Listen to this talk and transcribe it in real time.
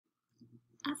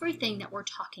everything that we're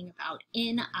talking about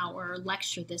in our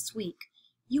lecture this week,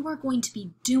 you are going to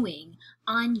be doing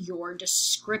on your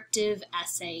descriptive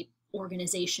essay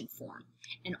organization form.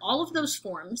 And all of those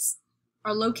forms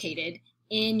are located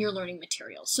in your learning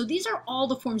materials. So these are all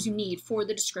the forms you need for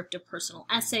the descriptive personal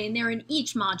essay, and they're in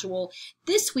each module.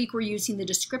 This week we're using the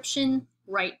description,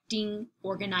 writing,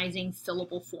 organizing,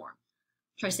 fillable form.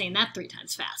 Try saying that 3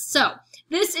 times fast. So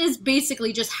this is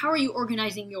basically just how are you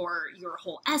organizing your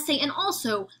whole essay, and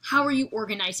also how are you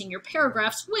organizing your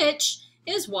paragraphs, which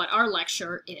is what our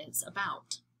lecture is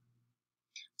about.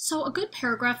 So a good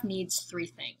paragraph needs 3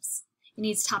 things. It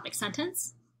needs topic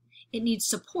sentence, it needs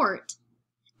support,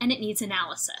 and it needs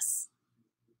analysis.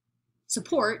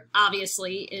 Support,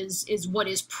 obviously, is what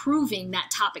is proving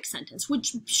that topic sentence,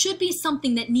 which should be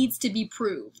something that needs to be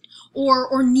proved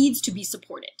or needs to be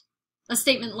supported. A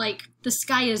statement like, the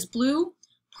sky is blue,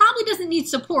 probably doesn't need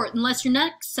support unless your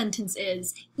next sentence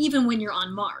is, even when you're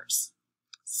on Mars.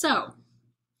 So,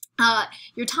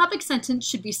 your topic sentence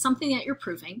should be something that you're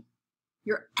proving.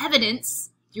 Your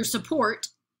evidence, your support,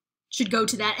 should go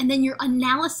to that. And then your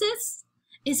analysis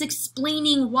is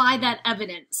explaining why that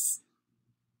evidence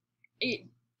it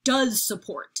does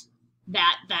support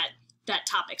that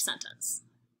topic sentence.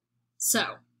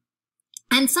 So,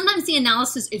 and sometimes the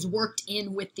analysis is worked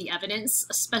in with the evidence,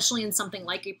 especially in something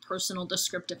like a personal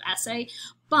descriptive essay,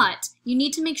 but you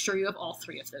need to make sure you have all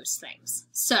 3 of those things.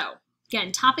 So,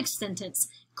 again, topic sentence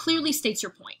clearly states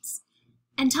your points.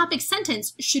 And topic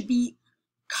sentence should be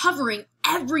covering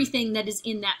everything that is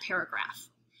in that paragraph.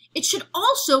 It should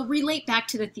also relate back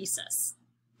to the thesis.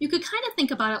 You could kind of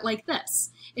think about it like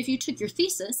this. If you took your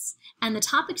thesis and the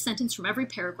topic sentence from every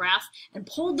paragraph and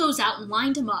pulled those out and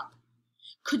lined them up,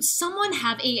 could someone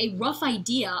have a rough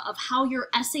idea of how your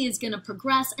essay is going to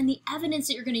progress and the evidence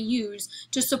that you're going to use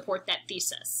to support that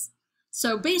thesis?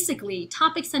 So basically,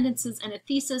 topic sentences and a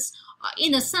thesis,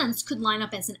 in a sense, could line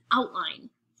up as an outline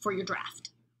for your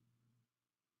draft.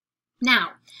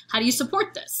 Now, how do you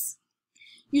support this?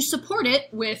 You support it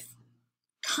with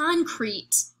concrete,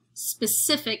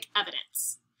 specific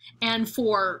evidence. And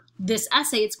for this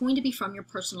essay, it's going to be from your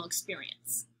personal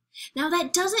experience. Now,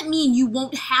 that doesn't mean you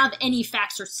won't have any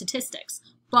facts or statistics,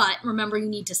 but remember, you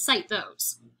need to cite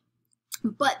those.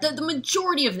 But the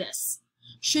majority of this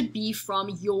should be from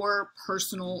your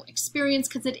personal experience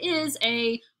because it is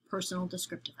a personal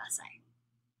descriptive essay.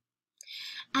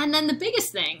 And then the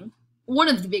biggest thing, one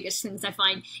of the biggest things I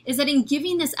find, is that in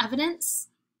giving this evidence,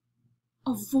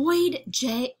 avoid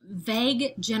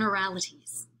vague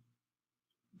generalities.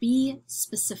 Be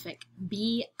specific,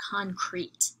 be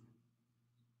concrete.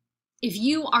 If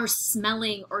you are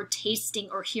smelling or tasting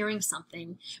or hearing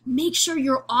something, make sure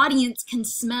your audience can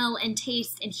smell and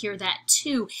taste and hear that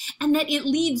too, and that it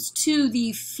leads to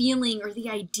the feeling or the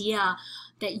idea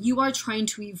that you are trying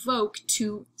to evoke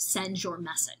to send your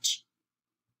message.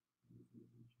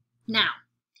 Now,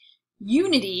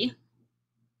 unity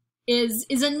is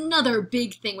another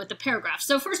big thing with the paragraph.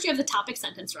 So first you have the topic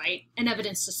sentence, right, and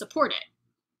evidence to support it.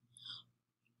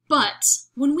 But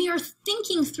when we are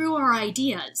thinking through our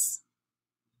ideas,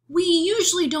 we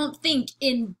usually don't think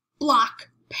in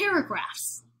block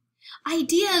paragraphs.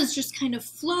 Ideas just kind of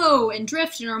flow and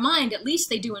drift in our mind, at least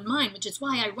they do in mine, which is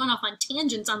why I run off on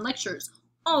tangents on lectures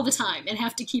all the time and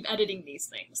have to keep editing these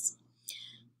things.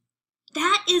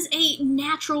 That is a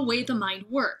natural way the mind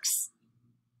works.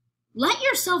 Let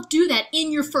yourself do that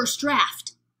in your first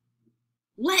draft.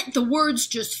 Let the words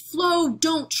just flow.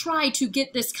 Don't try to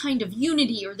get this kind of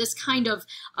unity or this kind of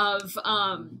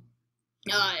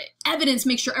evidence,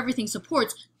 make sure everything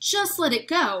supports. Just let it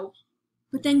go,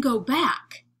 but then go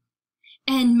back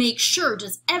and make sure,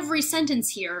 does every sentence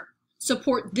here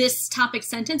support this topic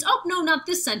sentence? Oh, no, not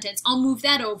this sentence. I'll move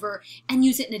that over and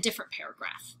use it in a different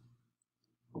paragraph.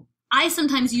 I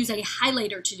sometimes use a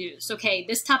highlighter to do this. Okay,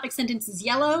 this topic sentence is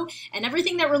yellow, and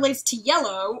everything that relates to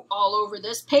yellow all over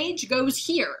this page goes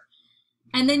here.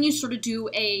 And then you sort of do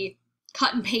a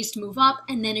cut and paste move up,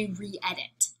 and then a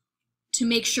re-edit to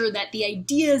make sure that the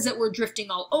ideas that we're drifting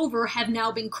all over have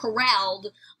now been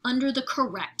corralled under the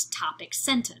correct topic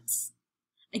sentence.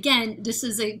 Again, this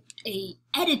is a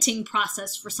editing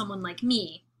process for someone like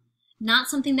me, not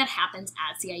something that happens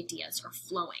as the ideas are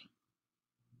flowing.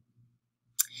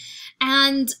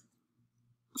 And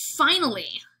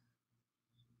finally,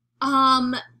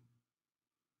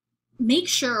 make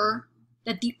sure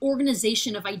that the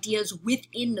organization of ideas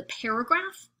within the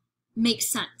paragraph makes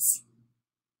sense.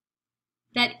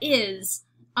 That is,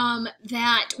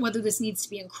 that whether this needs to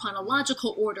be in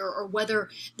chronological order or whether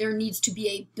there needs to be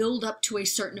a build up to a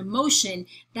certain emotion,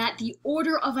 that the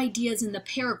order of ideas in the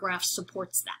paragraph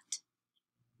supports that.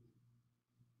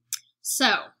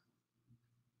 So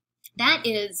that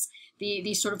is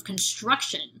the sort of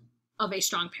construction of a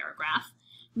strong paragraph.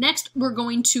 Next, we're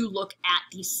going to look at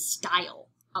the style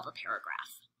of a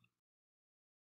paragraph.